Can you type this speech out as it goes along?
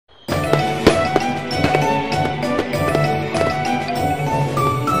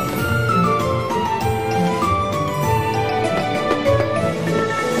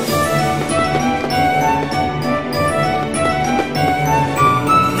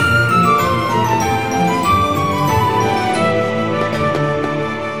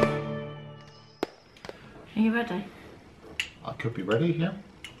ready? Yeah.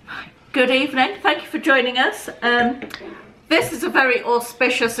 Good evening. Thank you for joining us. This is a very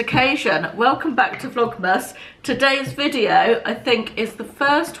auspicious occasion. Welcome back to Vlogmas. Today's video, I think, is the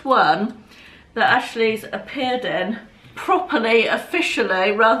first one that Ashley's appeared in properly,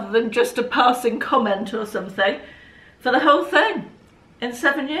 officially, rather than just a passing comment or something, for the whole thing in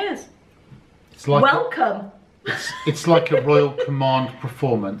 7 years. It's like welcome. It's like a royal command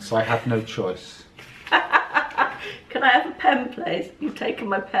performance. I had no choice. Can I have a pen, please? You've taken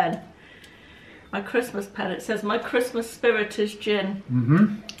my pen. My Christmas pen. It says, my Christmas spirit is gin.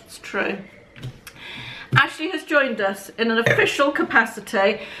 Mm-hmm. It's true. Ashley has joined us in an official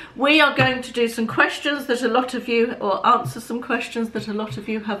capacity. We are going to do some questions that a lot of you, or answer some questions that a lot of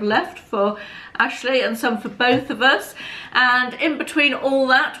you have left for Ashley and some for both of us. And in between all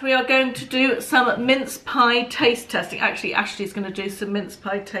that, we are going to do some mince pie taste testing. Actually, Ashley's going to do some mince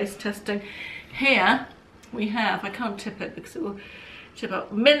pie taste testing. Here we have, I can't tip it because it will chip up,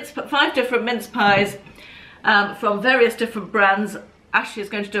 5 different mince pies from various different brands. Ashley is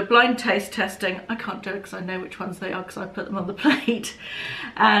going to do a blind taste testing. I can't do it because I know which ones they are because I put them on the plate.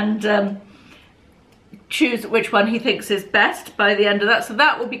 And choose which one he thinks is best by the end of that. So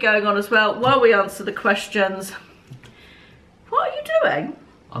that will be going on as well while we answer the questions. What are you doing?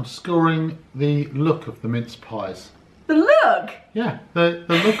 I'm scoring the look of the mince pies. The look? Yeah, the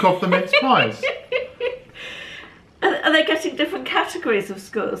look of the mince pies. Are they getting different categories of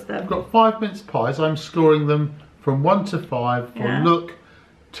scores then? I've got 5 mince pies. I'm scoring them from 1 to 5 for look,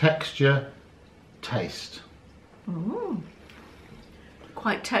 texture, taste. Ooh.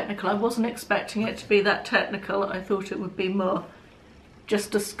 Quite technical. I wasn't expecting it to be that technical. I thought it would be more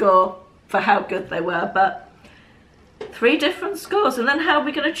just a score for how good they were, but 3 different scores. And then how are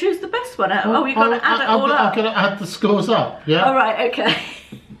we going to choose the best one out? Oh, you've got to add it all up. I'm going to add the scores up, yeah? All right, okay.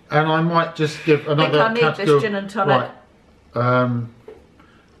 And I might just give another I think I need this gin and tonic. Right.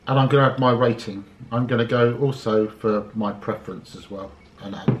 And I'm going to add my rating. I'm going to go also for my preference as well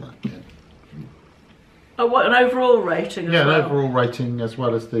and add that. Yeah. Oh, what, an overall rating as well? Yeah, an overall rating as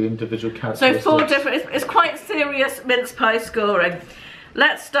well as the individual characteristics. So 4 different, it's quite serious mince pie scoring.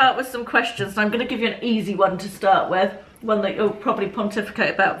 Let's start with some questions. I'm going to give you an easy one to start with, one that you'll probably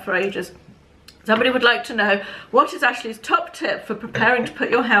pontificate about for ages. Somebody would like to know, what is Ashley's top tip for preparing to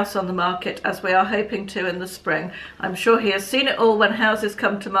put your house on the market, as we are hoping to in the spring? I'm sure he has seen it all when houses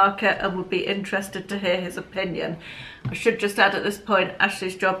come to market and would be interested to hear his opinion. I should just add at this point,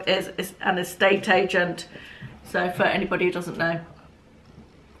 Ashley's job is an estate agent. So for anybody who doesn't know.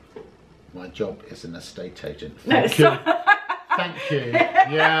 My job is an estate agent. Thank you. Thank you.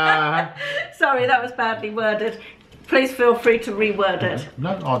 Yeah. Sorry, that was badly worded. Please feel free to reword it.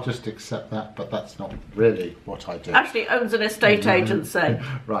 No, I'll just accept that, but that's not really what I do. Ashley owns an estate agency.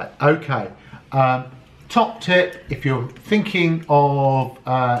 Right, okay. Top tip, if you're thinking of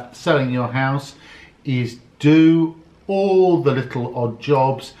selling your house, is do all the little odd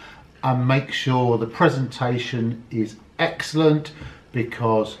jobs and make sure the presentation is excellent,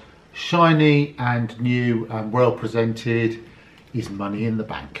 because shiny and new and well presented is money in the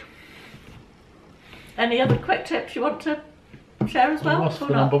bank. Any other quick tips you want to share as well? What's the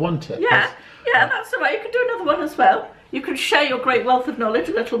number 1 tip? Yeah, that's all right. You can do another one as well. You can share your great wealth of knowledge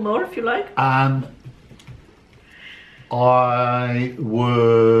a little more if you like. I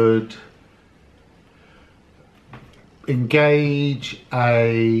would engage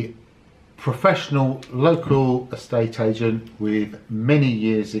a professional local estate agent with many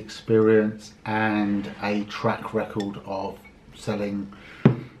years experience and a track record of selling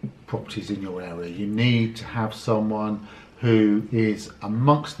properties in your area. You need to have someone who is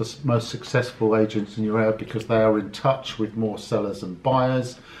amongst the most successful agents in your area, because they are in touch with more sellers and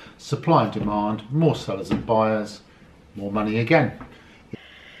buyers. Supply and demand, more sellers and buyers, more money again.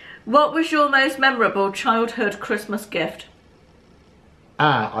 What was your most memorable childhood Christmas gift?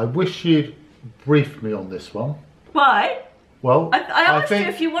 I wish you'd briefed me on this one. Why? Well, I asked you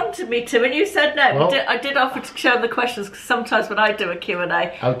if you wanted me to, and you said no. Well, I did offer to show the questions, because sometimes when I do a Q&A,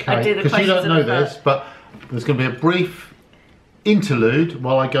 okay, I do the questions. Because you don't know this, but there's going to be a brief interlude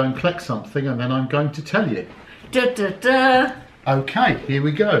while I go and collect something, and then I'm going to tell you. Da, da, da. Okay, here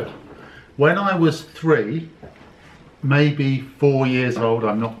we go. When I was 3, maybe 4 years old,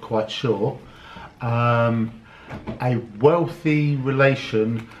 I'm not quite sure, a wealthy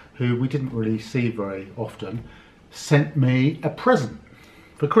relation who we didn't really see very often sent me a present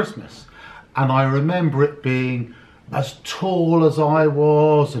for Christmas, and I remember it being as tall as I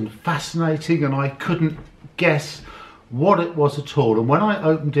was and fascinating, and I couldn't guess what it was at all. And when I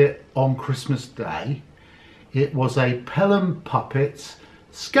opened it on Christmas Day, it was a Pelham Puppets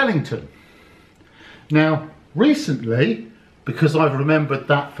Skellington. Now recently because I've remembered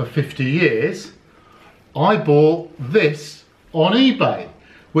that for 50 years, I bought this on eBay,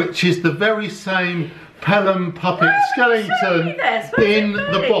 which is the very same Pelham puppet skeleton in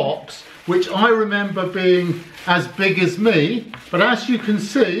the box, which I remember being as big as me, but as you can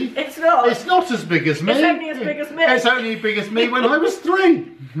see, it's not as big as me. It's only as big as me. It's only as big as me when I was 3.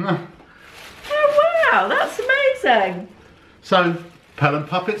 Oh wow, that's amazing. So, Pelham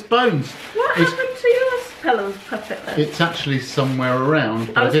Puppet's bones. What happened to yours, Pelham's puppet then? It's actually somewhere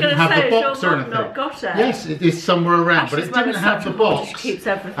around. I was didn't have say, the box or your mum anything. Not got it? Yes, it is somewhere around, Ashley's but it didn't have the box. She keeps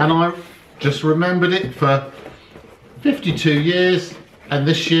everything. And I just remembered it for 52 years, and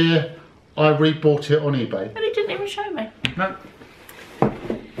this year I rebought it on eBay. And he didn't even show me. No.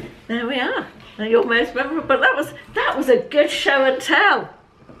 There we are. Now you're most memorable, but that was a good show and tell.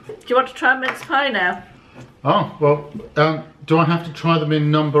 Do you want to try mince pie now? Oh, well, do I have to try them in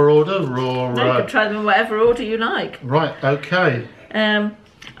number order, or... No, you can try them in whatever order you like. Right, okay. I'm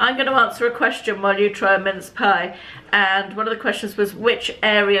going to answer a question while you try a mince pie. And one of the questions was, which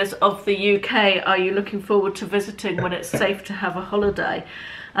areas of the UK are you looking forward to visiting when it's safe to have a holiday?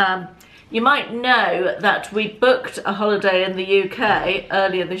 You might know that we booked a holiday in the UK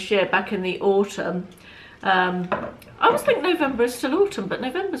earlier this year, back in the autumn. I always think November is still autumn, but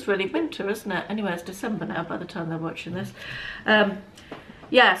November's really winter, isn't it? Anyway, it's December now by the time they're watching this.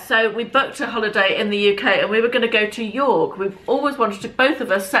 Yeah, so we booked a holiday in the UK and we were going to go to York. We've always wanted to, both of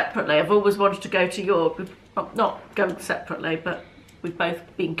us separately, have always wanted to go to York. We've not going separately, but we've both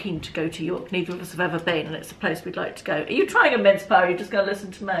been keen to go to York. Neither of us have ever been, and it's a place we'd like to go. Are you trying a mince pie, or are you just going to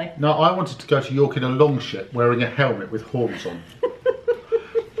listen to me? No, I wanted to go to York in a long ship, wearing a helmet with horns on.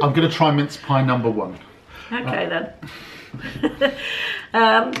 I'm going to try mince pie number 1. Okay then.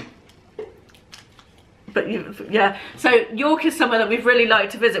 But yeah, so York is somewhere that we've really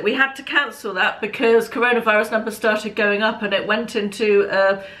liked to visit. We had to cancel that because coronavirus numbers started going up and it went into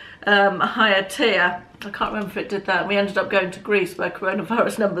a higher tier. I can't remember if it did that. And we ended up going to Greece where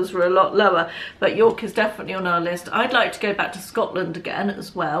coronavirus numbers were a lot lower. But York is definitely on our list. I'd like to go back to Scotland again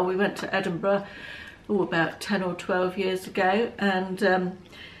as well. We went to Edinburgh about 10 or 12 years ago, and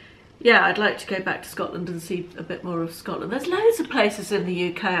yeah, I'd like to go back to Scotland and see a bit more of Scotland. There's loads of places in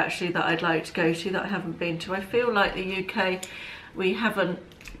the UK actually that I'd like to go to that I haven't been to. I feel like the UK, we haven't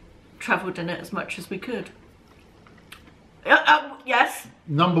travelled in it as much as we could. Yes?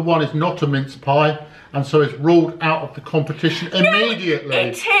 Number 1 is not a mince pie, and so it's ruled out of the competition immediately. No,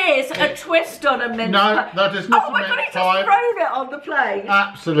 it is a twist on a mince pie. No, that is not a a mince mince pie. Oh my God, he's just thrown it on the plate.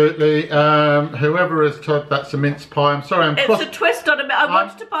 Absolutely. Whoever has told that's a mince pie, I'm sorry, It's a twist on a mince pie. I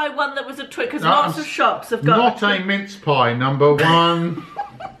wanted to buy one that was a twist, because lots of shops have got... Not a mince pie, number 1.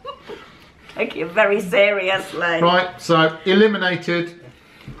 Take it very seriously. Right, so eliminated.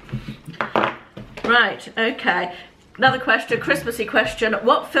 Right, okay. Another question, Christmassy question.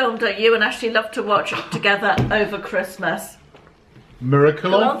 What film do you and Ashley love to watch together over Christmas?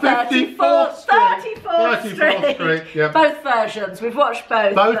 Miracle on 34th Street. 34th Street. Yep. Both versions. We've watched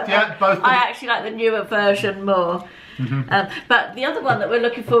both. Both, yeah, both. I actually like the newer version more. But the other one that we're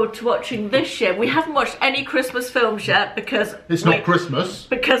looking forward to watching this year, we haven't watched any Christmas films yet because it's not Christmas.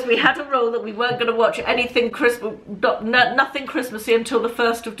 Because we had a rule that we weren't going to watch anything nothing Christmassy until the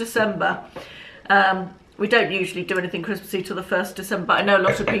 1st of December. We don't usually do anything Christmassy till the 1st of December, but I know a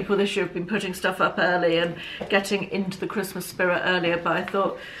lot of people this year have been putting stuff up early and getting into the Christmas spirit earlier, but I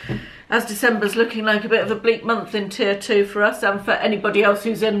thought, as December's looking like a bit of a bleak month in tier 2 for us, and for anybody else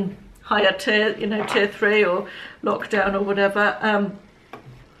who's in higher tier, you know, tier 3 or lockdown or whatever,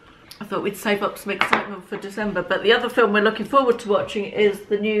 I thought we'd save up some excitement for December. But the other film we're looking forward to watching is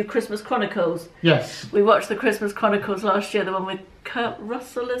the new Christmas Chronicles. Yes. We watched the Christmas Chronicles last year, the one with Kurt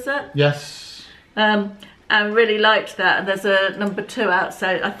Russell, is it? Yes. And really liked that, and there's a number 2 out, so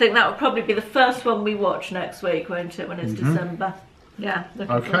I think that will probably be the first one we watch next week, won't it, when it's December? Yeah,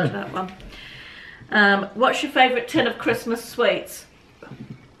 looking forward to that one. What's your favourite tin of Christmas sweets?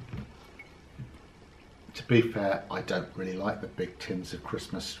 To be fair, I don't really like the big tins of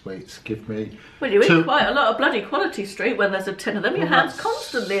Christmas sweets. Give me... Well, you eat quite a lot of bloody Quality Street when there's a tin of them. Your hand's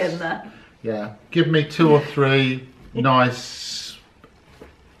constantly in there. Yeah, give me 2 or 3 nice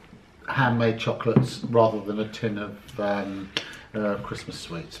handmade chocolates rather than a tin of Christmas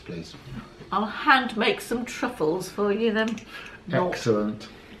sweets, please. I'll hand make some truffles for you then. Excellent.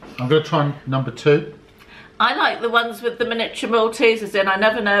 I'm going to try number 2. I like the ones with the miniature Maltesers in. I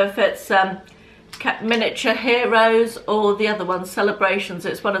never know if it's miniature heroes or the other one, celebrations.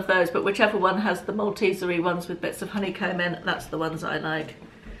 It's one of those, but whichever one has the Maltesery ones with bits of honeycomb in, that's the ones I like.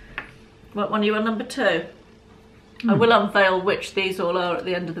 What one are you on, number 2? I will unveil which these all are at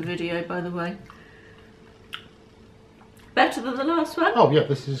the end of the video, by the way. Better than the last one? Oh yeah,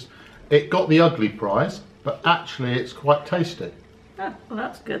 it got the ugly prize, but actually it's quite tasty. Oh, well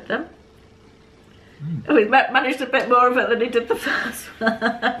that's good then. Oh, he managed a bit more of it than he did the first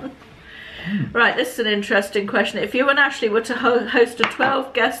one. Right, this is an interesting question. If you and Ashley were to host a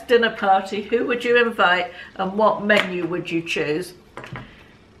 12-guest dinner party, who would you invite and what menu would you choose?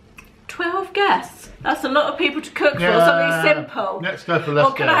 12 guests? That's a lot of people to cook for, something simple. Let's go for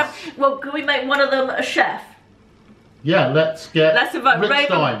less guests. Can we make one of them a chef? Yeah, let's invite Rick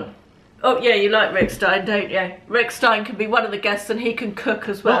Stein. Oh yeah, you like Rick Stein, don't you? Rick Stein can be one of the guests and he can cook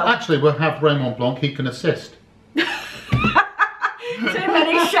as well. Well, actually, we'll have Raymond Blanc, he can assist. Too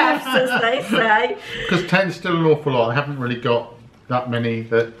many chefs, as they say. Because 10's still an awful lot. I haven't really got that many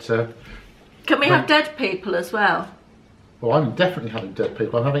that... Can we have dead people as well? Well, I'm definitely having dead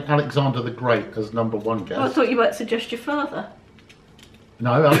people. I'm having Alexander the Great as #1 guest. Oh, I thought you might suggest your father.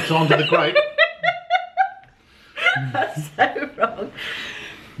 No, Alexander the Great. That's so wrong.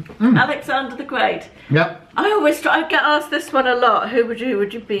 Alexander the Great. Yep. I get asked this one a lot. Who would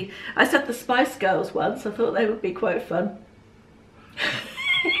you be? I said the Spice Girls once. I thought they would be quite fun.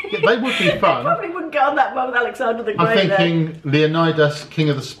 Yeah, they would be fun. Probably wouldn't get on that well with Alexander the Great. I'm thinking Leonidas, King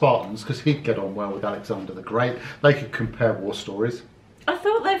of the Spartans, because he'd get on well with Alexander the Great. They could compare war stories. I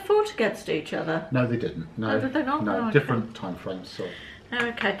thought they fought against each other. No, they didn't. No, did they not? No, okay. Different time frames. So. Oh,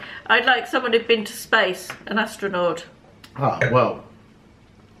 okay. I'd like someone who'd been to space, an astronaut. Ah, well.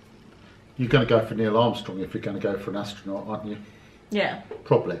 You're going to go for Neil Armstrong if you're going to go for an astronaut, aren't you? Yeah.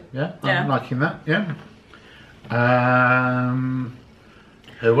 Probably, yeah? Yeah. I'm liking that, yeah.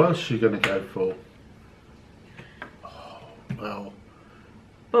 Who else are you going to go for? Oh, well...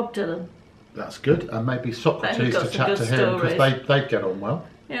 Bob Dylan. That's good. And maybe Socrates to chat to him, because they'd get on well.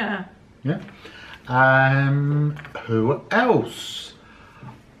 Yeah. Yeah. Who else?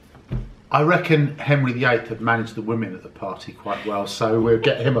 I reckon Henry VIII had managed the women at the party quite well, so we'll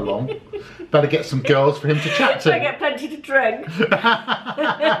get him along. Better get some girls for him to chat to. Better get plenty to drink.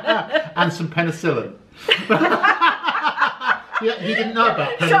 And some penicillin. Yeah, he didn't know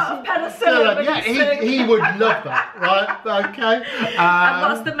about penicillin. Shot of penicillin. Yeah, he would love that, right? Okay. And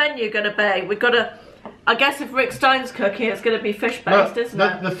what's the menu going to be? We've got to... I guess if Rick Stein's cooking, it's going to be fish-based, isn't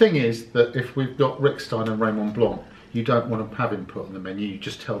it? The thing is that if we've got Rick Stein and Raymond Blanc, you don't want to have input on the menu. You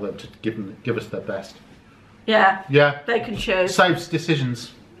just tell them to give us their best. Yeah. Yeah. They can choose. Saves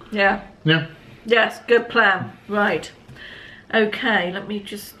decisions. Yeah. Yeah. Yes, good plan. Right. Okay, let me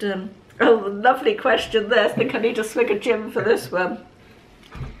just... Oh, lovely question this. I think I need to swig a gin for this one.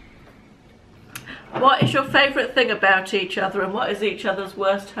 What is your favourite thing about each other and what is each other's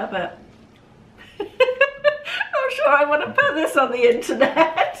worst habit? I'm sure I want to put this on the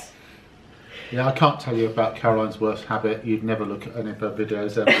internet. Yeah, I can't tell you about Caroline's worst habit. You'd never look at any of her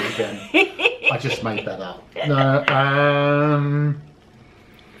videos ever again. I just made that up. No,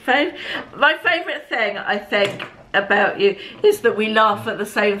 My favourite thing, I think, about you is that we laugh at the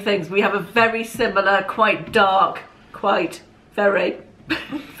same things. We have a very similar, quite dark, quite very,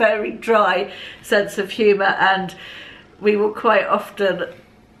 very dry sense of humour, and we will quite often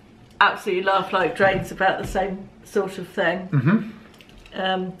absolutely laugh like drains about the same sort of thing.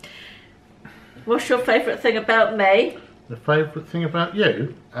 Mm-hmm. What's your favourite thing about me? The favourite thing about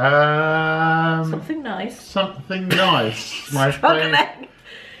you? Something nice. Something nice. My favourite.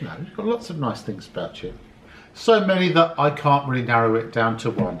 No, you've got lots of nice things about you. So many that I can't really narrow it down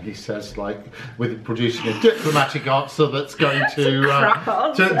to one. He says, like, with producing a diplomatic answer that's going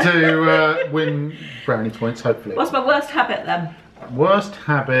to win brownie points, hopefully. What's my worst habit then? Worst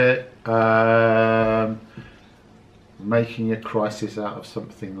habit, making a crisis out of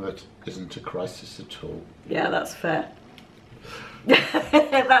something that isn't a crisis at all. Yeah, that's fair.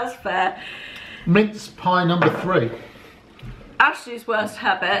 That's fair. Mince pie #3. Ashley's worst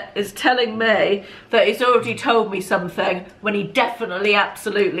habit is telling me that he's already told me something when he definitely,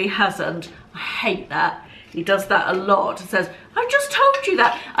 absolutely hasn't. I hate that. He does that a lot. He says, I just told you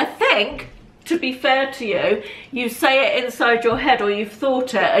that. I think, to be fair to you, you say it inside your head or you've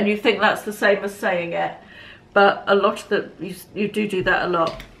thought it and you think that's the same as saying it. But a lot of you do that a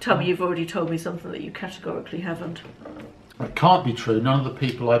lot. Tell me you've already told me something that you categorically haven't. It can't be true. None of the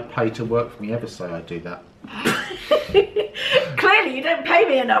people I pay to work for me ever say I do that. Clearly you don't pay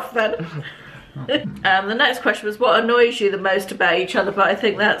me enough then. The next question was what annoys you the most about each other, but I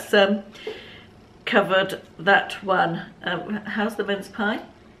think that's covered that one. How's the mince pie?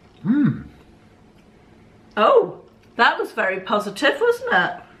 Oh, that was very positive, wasn't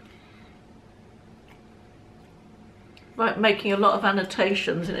it? Right, making a lot of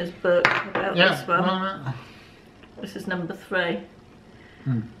annotations in his book about this one. This is #3.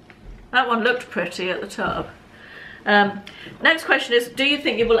 That one looked pretty at the top. Next question is, do you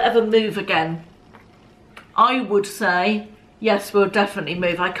think you will ever move again? I would say yes, we'll definitely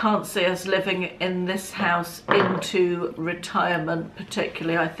move. I can't see us living in this house into retirement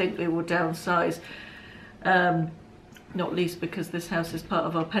particularly. I think we will downsize, not least because this house is part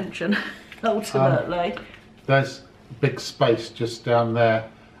of our pension ultimately. There's big space just down there,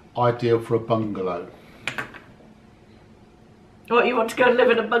 ideal for a bungalow. What, you want to go and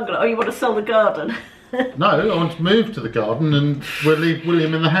live in a bungalow, or you want to sell the garden? No, I want to move to the garden and we'll leave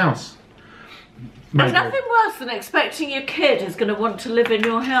William in the house. There's nothing worse than expecting your kid is going to want to live in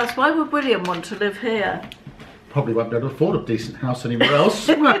your house. Why would William want to live here? Probably won't be able to afford a decent house anywhere else.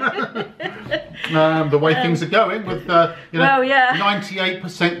 The way things are going with, you know,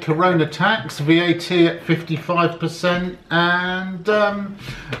 98% Corona tax, VAT at 55%, and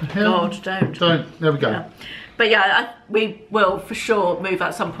God, don't. There we go. Yeah. But yeah, we will for sure move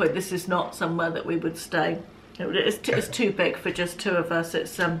at some point. This is not somewhere that we would stay. It's too big for just two of us.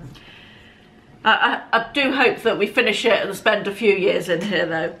 It's I do hope that we finish it and spend a few years in here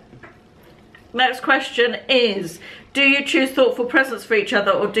though. Next question is, do you choose thoughtful presents for each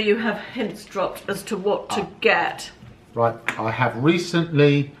other, or do you have hints dropped as to what to get? Right, I have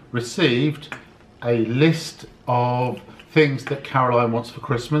recently received a list of things that Caroline wants for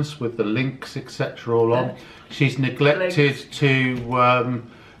Christmas with the links, etc. all on. She's neglected to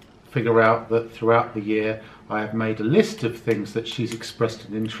figure out that throughout the year I have made a list of things that she's expressed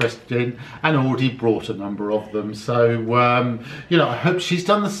an interest in and already brought a number of them. So, you know, I hope she's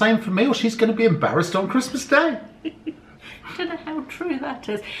done the same for me, or she's going to be embarrassed on Christmas Day. I don't know how true that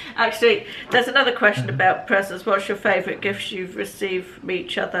is. Actually, there's another question about presents. What's your favourite gifts you've received from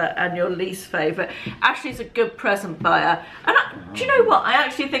each other and your least favourite? Ashley's a good present buyer. And do you know what? I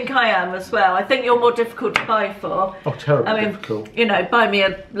actually think I am as well. I think you're more difficult to buy for. Oh, terribly difficult. You know, buy me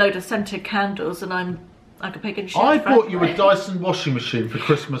a load of scented candles and I'm like a pig and shit. I bought you a Dyson washing machine for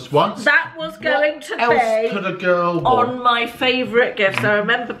Christmas once. That was going to be else could a girl want? On my favourite gifts. I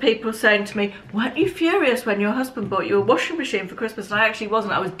remember people saying to me, weren't you furious when your husband bought you a washing machine for Christmas? And I actually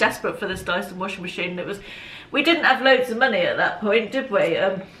wasn't. I was desperate for this Dyson washing machine. We didn't have loads of money at that point, did we?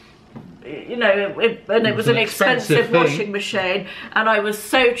 You know, it was an expensive washing machine, and I was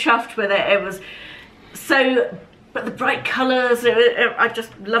so chuffed with it. It was so... But the bright colours, I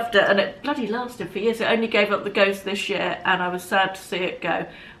just loved it, and it bloody lasted for years. It only gave up the ghost this year, and I was sad to see it go.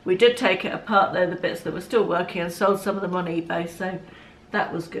 We did take it apart though, the bits that were still working, and sold some of them on eBay, so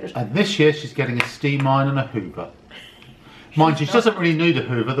that was good. And this year she's getting a steam iron and a hoover. Mind you, she doesn't really need a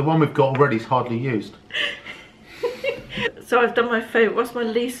hoover. The one we've got already is hardly used. So I've done my favourite. What's my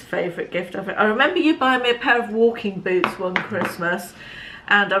least favourite gift of it? I remember you buying me a pair of walking boots one Christmas,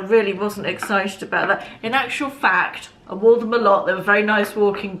 and I really wasn't excited about that. In actual fact, I wore them a lot. They were very nice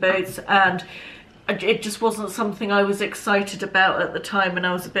walking boots, and it just wasn't something I was excited about at the time, and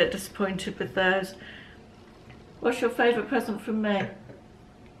I was a bit disappointed with those. What's your favourite present from me?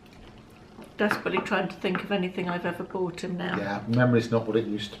 Desperately trying to think of anything I've ever bought him now. Yeah, memory's not what it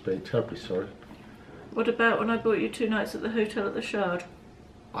used to be. Terribly sorry. What about when I bought you 2 nights at the hotel at the Shard?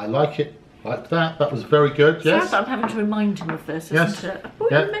 I like it. Like that. That was very good, yes. Sad that I'm having to remind him of this, isn't it? I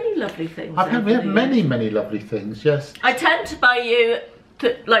bought you many lovely things. I've had many, many lovely things, yes. I tend to buy you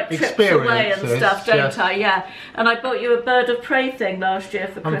like trips away and stuff, don't I? Yeah. And I bought you a bird of prey thing last year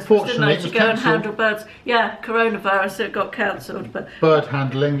for Christmas, didn't I? To go and handle birds. Yeah, coronavirus, so it got cancelled. But bird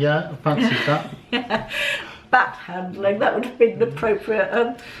handling, yeah, I fancied that. Yeah. Bat handling, that would have been an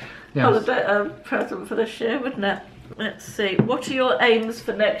appropriate holiday present for this year, wouldn't it? Let's see. What are your aims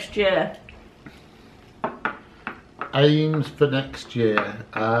for next year? Aims for next year.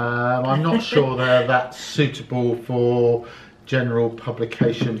 I'm not sure they're that suitable for general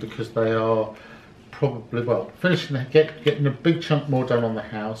publication, because they are probably, well, finishing, getting a big chunk more done on the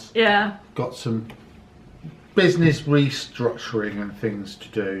house. Yeah. Got some business restructuring and things to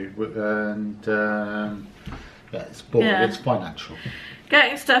do, and yeah, it's boring. Yeah. It's financial.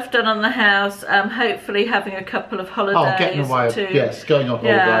 Getting stuff done on the house, hopefully having a couple of holidays. Oh, getting away, yes, going on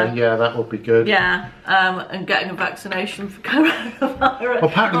holiday, yeah, that would be good. Yeah, and getting a vaccination for coronavirus. Well,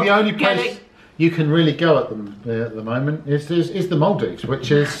 apparently the only place you can really go at the moment is the Maldives,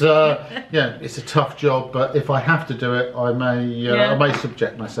 which is, yeah, it's a tough job, but if I have to do it, I may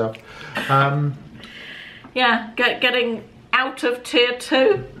subject myself. Yeah, getting out of tier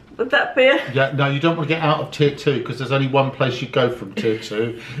 2. Would that be it? Yeah, no, you don't want to get out of tier 2, because there's only one place you go from tier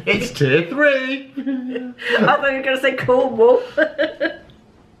 2. It's tier 3. I thought you were going to say Cornwall.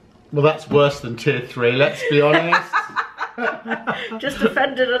 Well, that's worse than tier 3, let's be honest. Just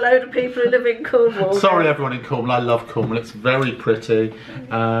offended a load of people who live in Cornwall. Sorry everyone in Cornwall, I love Cornwall, it's very pretty.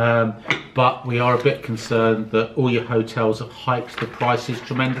 But we are a bit concerned that all your hotels have hiked the prices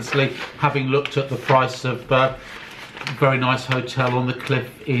tremendously. Having looked at the price of a very nice hotel on the cliff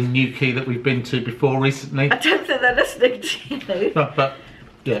in Newquay that we've been to before recently. I don't think they're listening to you. But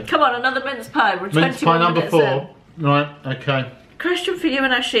yeah. Come on, another mince pie. We're Mince pie number 4. Right, okay. Question for you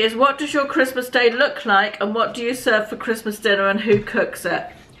and Ashley is, what does your Christmas day look like and what do you serve for Christmas dinner and who cooks it?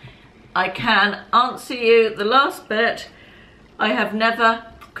 I can answer you the last bit. I have never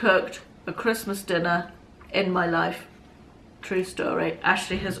cooked a Christmas dinner in my life. True story.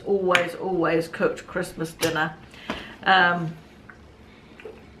 Ashley has always cooked Christmas dinner. Yeah,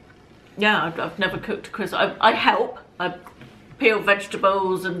 I've never cooked a Christmas. I help. I peel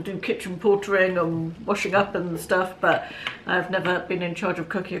vegetables and do kitchen portering and washing up and stuff, but I've never been in charge of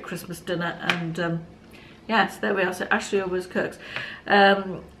cooking a Christmas dinner. And yes, there we are. So Ashley always cooks.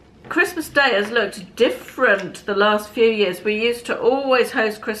 Christmas Day has looked different the last few years. We used to always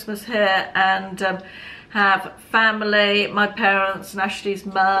host Christmas here and have family, my parents and Ashley's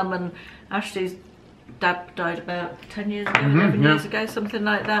mum, and Ashley's dad died about 10 years ago, 11 years ago, something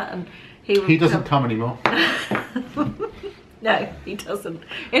like that. And he doesn't come anymore. No, he doesn't.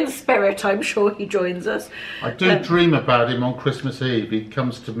 In spirit, I'm sure he joins us. I do dream about him on Christmas Eve. He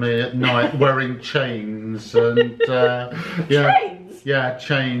comes to me at night wearing chains and yeah, chains? Yeah,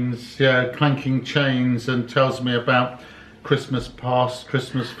 chains, yeah, clanking chains, and tells me about Christmas past,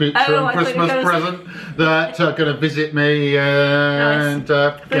 Christmas future, and Christmas present that are going to visit me. And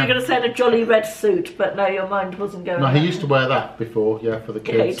I thought you were going to say in a jolly red suit, but no, your mind wasn't going. No, he used to wear that before, yeah, for the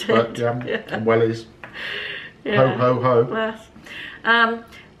kids, but and wellies. Yeah. Ho, ho, ho. Yes.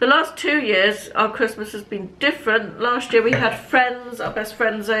 The last 2 years, our Christmas has been different. Last year we had friends, our best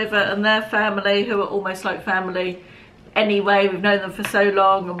friends over, and their family, who are almost like family anyway. We've known them for so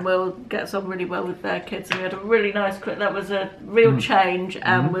long and we'll get on really well with their kids. And we had a really nice, that was a real change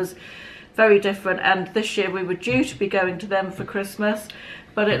and was very different. And this year we were due to be going to them for Christmas,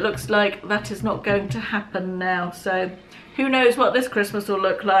 but it looks like that is not going to happen now. So who knows what this Christmas will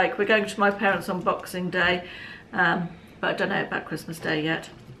look like. We're going to my parents on Boxing Day. But I don't know about Christmas Day yet.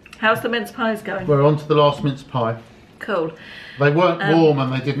 How's the mince pies going? We're on to the last mince pie. Cool. They weren't warm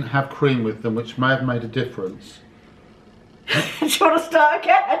and they didn't have cream with them, which may have made a difference. Do you want to start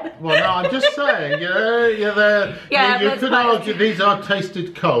again? Well, no, I'm just saying, you could argue these are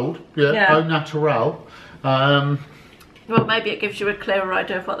tasted cold, au naturel. Well, maybe it gives you a clearer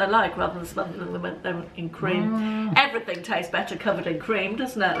idea of what they're like rather than smothering them in cream. Everything tastes better covered in cream,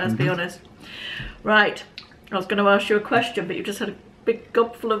 doesn't it? Let's be honest. Right. I was going to ask you a question, but you just had a big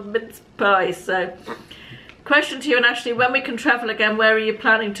gobful of mince pie. So, question to you and Ashley, when we can travel again, where are you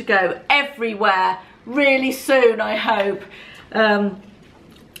planning to go? Everywhere. Really soon, I hope.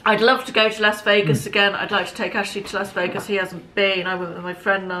 I'd love to go to Las Vegas again. I'd like to take Ashley to Las Vegas. He hasn't been. I went with my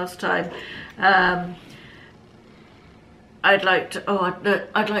friend last time. I'd like to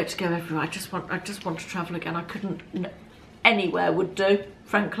go everywhere. I just want to travel again. I couldn't. Anywhere would do,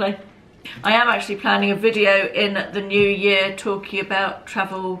 frankly. I am actually planning a video in the new year talking about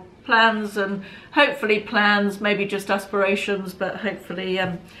travel plans and hopefully plans, maybe just aspirations, but hopefully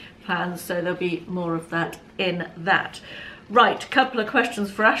plans. So there'll be more of that in that. Right, couple of questions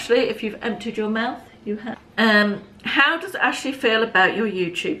for Ashley. If you've emptied your mouth, you have. How does Ashley feel about your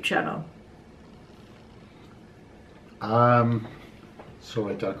YouTube channel?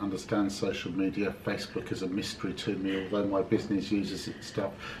 Sorry, I don't understand social media. Facebook is a mystery to me, although my business uses it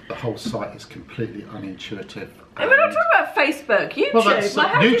stuff. The whole site is completely unintuitive. We're not talking about Facebook, YouTube. Well, that's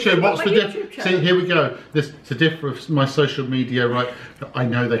YouTube. What's the difference? See, here we go. This the difference. My social media, right? I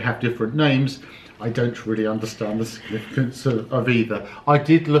know they have different names. I don't really understand the significance of either. I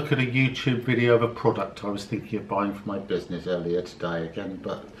did look at a YouTube video of a product I was thinking of buying for my business earlier today again,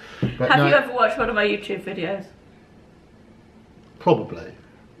 but have you ever watched one of my YouTube videos? Probably.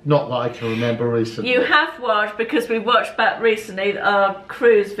 Not that I can remember recently. You have watched, because we watched back recently our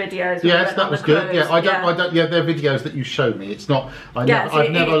cruise videos. Yes, that was good. Yeah, I don't. Yeah, they're videos that you show me. It's not.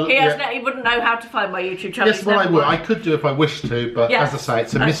 He wouldn't know how to find my YouTube channel. Yes, well, I would. I could do if I wished to, but as I say,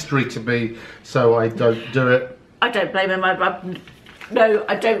 it's a mystery to me, so I don't do it. I don't blame him.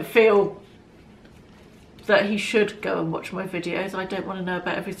 I don't feel that he should go and watch my videos. I don't want to know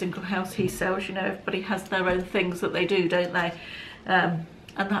about every single house he sells. You know, everybody has their own things that they do, don't they?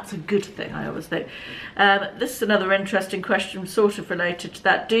 And that's a good thing, I always think. This is another interesting question, sort of related to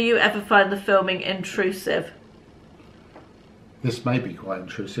that. Do you ever find the filming intrusive? This may be quite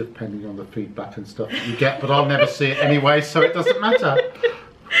intrusive, depending on the feedback and stuff that you get, but I'll never see it anyway, so it doesn't matter.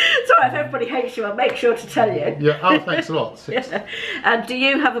 Sorry, if everybody hates you, I'll make sure to tell you. Yeah, oh, thanks a lot. Yeah. And do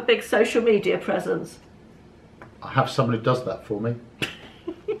you have a big social media presence? I have someone who does that for me.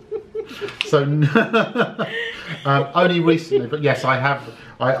 So only recently, but yes, I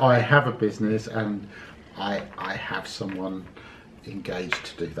have a business, and I have someone engaged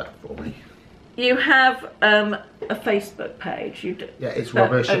to do that for me. You have a Facebook page. You do, yeah, it's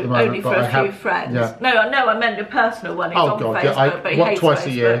rubbish at the moment. Only for a few friends. Yeah. No, I meant your personal one. It's on God, Facebook, but he hates twice Facebook.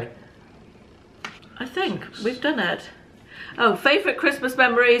 a year. I think we've done it. Oh, favourite Christmas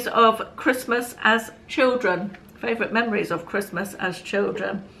memories of Christmas as children. Favourite memories of Christmas as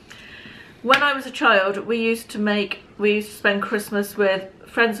children. When I was a child, we used to spend Christmas with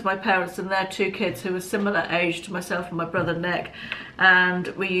friends of my parents and their 2 kids who were similar age to myself and my brother Nick, and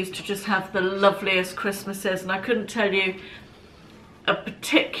we used to just have the loveliest Christmases, and I couldn't tell you a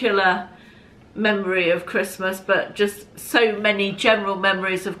particular memory of Christmas, but just so many general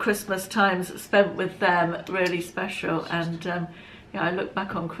memories of Christmas times spent with them, really special. And yeah, I look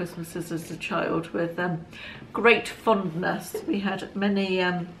back on Christmases as a child with great fondness. We had many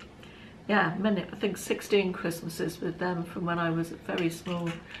I think 16 Christmases with them from when I was very small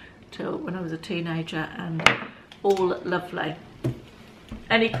till when I was a teenager, and all lovely.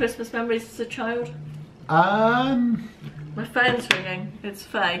 Any Christmas memories as a child? My phone's ringing. It's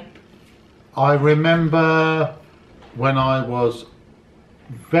Faye. I remember when I was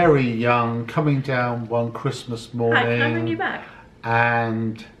very young, coming down one Christmas morning. Hi, can I ring you back?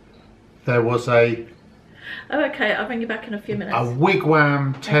 And there was a... Oh, okay, I'll ring you back in a few minutes. A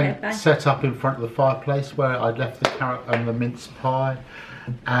wigwam tent Okay, set up in front of the fireplace where I'd left the carrot and the mince pie,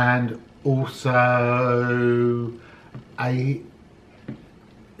 and also a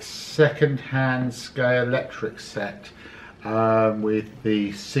second-hand scale electric set with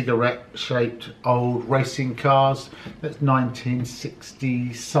the cigarette-shaped old racing cars. That's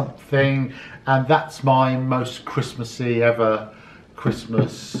 1960 something, and that's my most Christmassy ever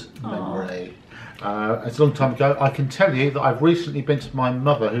Christmas memory. It's a long time ago. I can tell you that I've recently been to my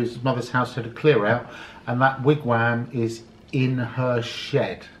mother, whose mother's house had a clear out, and that wigwam is in her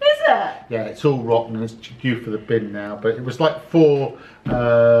shed. Is it? Yeah, it's all rotten and it's due for the bin now, but it was like 4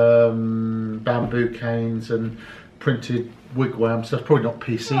 bamboo canes and printed wigwams. So it's probably not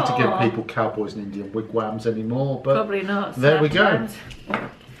PC to give people cowboys and Indian wigwams anymore, but probably not. There we go.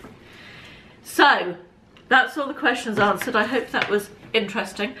 So that's all the questions answered. I hope that was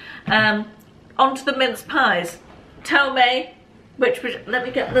interesting. On to the mince pies. Tell me which was, let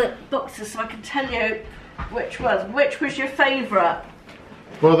me get the boxes so I can tell you which was your favourite.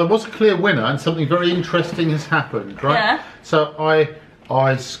 Well, there was a clear winner, and something very interesting has happened, right? Yeah. So I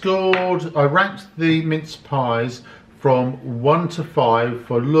ranked the mince pies from 1 to 5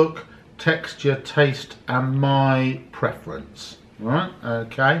 for look, texture, taste, and my preference. Right?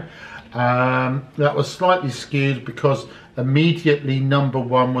 Okay. That was slightly skewed because immediately number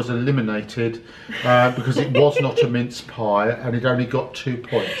 1 was eliminated because it was not a mince pie and it only got 2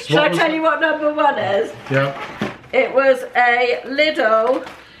 points. Shall I tell you what number 1 is? Yeah. It was a Lidl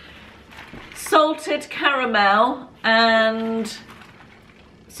salted caramel and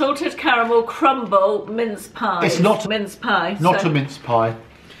salted caramel crumble mince pie. It's not mince pie. Not a mince pie.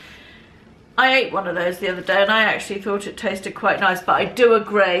 I ate one of those the other day and I actually thought it tasted quite nice, but I do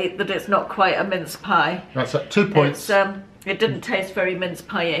agree that it's not quite a mince pie. That's at 2 points. It didn't taste very mince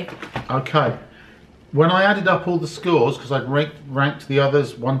pie-y. Okay. When I added up all the scores, because I'd ranked the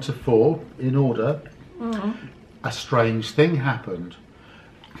others 1 to 4 in order, a strange thing happened.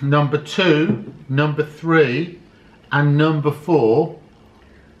 Number 2, number 3, and number 4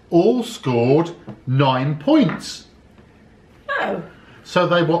 all scored 9 points. Oh. So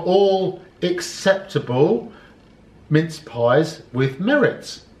they were all acceptable mince pies with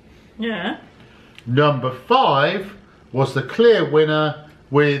merits. Yeah. Number 5 was the clear winner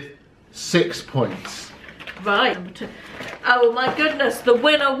with 6 points. Right. Oh my goodness, the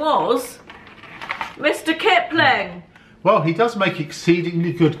winner was Mr. Kipling. Well, he does make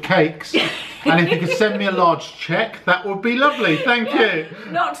exceedingly good cakes, and if you could send me a large cheque, that would be lovely. Thank you.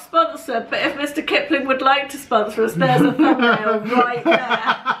 Not sponsored, but if Mr. Kipling would like to sponsor us, there's a thumbnail right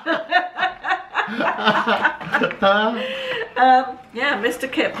there. Yeah,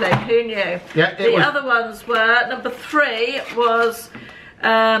 Mr. Kipling, who knew? Yeah, the other ones were, number 3 was,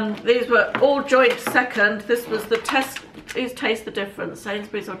 these were all joint second. This was the Please taste the difference.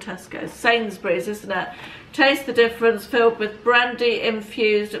 Sainsbury's or Tesco's? Sainsbury's, isn't it? Taste the difference, filled with brandy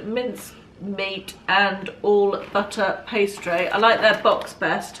infused mince meat and all butter pastry. I like their box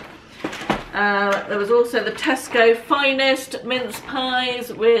best. There was also the Tesco finest mince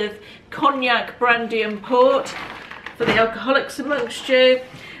pies with cognac, brandy and port for the alcoholics amongst you.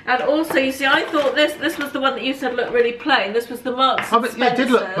 And also, you see, I thought this was the one that you said looked really plain. This was the Marks and It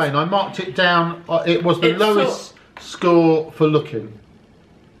did look plain. I marked it down. It was the lowest score for looking.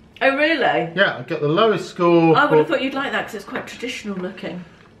 Oh, really? Yeah, I got the lowest score. I would have thought you'd like that because it's quite traditional looking.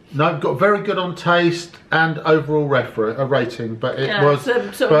 No, I've got very good on taste and overall rating, but it was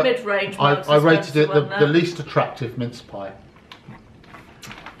sort of mid-range. I rated it the least attractive mince pie.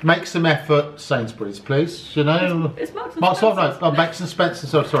 Make some effort, Sainsbury's, please. You know, it's Marks and Spencer's. No, Marks and Spencer.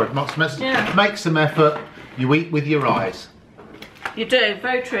 Sorry, Marks and Spencer. Yeah. Make some effort. You eat with your eyes. You do,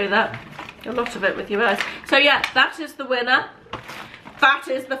 very true. That a lot of it with your eyes. So yeah, that is the winner. That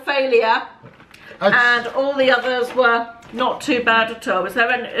is the failure, and all the others were not too bad at all. Was there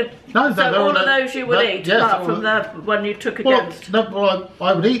any? No, so all of those you would eat, yes, apart from the one you took against. No,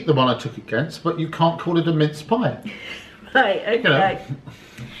 I would eat the one I took against, but you can't call it a mince pie. Right. Okay. You know.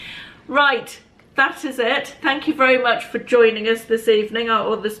 Right, that is it. Thank you very much for joining us this evening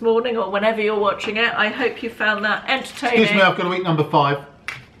or this morning or whenever you're watching it. I hope you found that entertaining. Excuse me, I've got to eat number 5.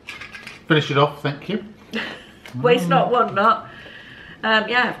 Finish it off, thank you. Waste not, want not.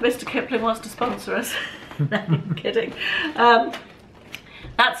 Yeah, if Mr. Kipling wants to sponsor us. No, I'm kidding.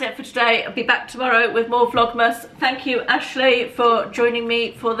 That's it for today. I'll be back tomorrow with more Vlogmas. Thank you, Ashley, for joining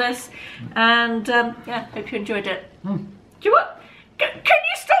me for this. And yeah, hope you enjoyed it. Do you want? Can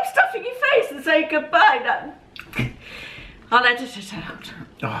you stop stuffing your face and say goodbye? No. I'll edit it out.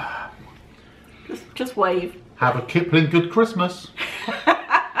 Just wave. Have a Kipling good Christmas.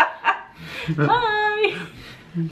 Bye.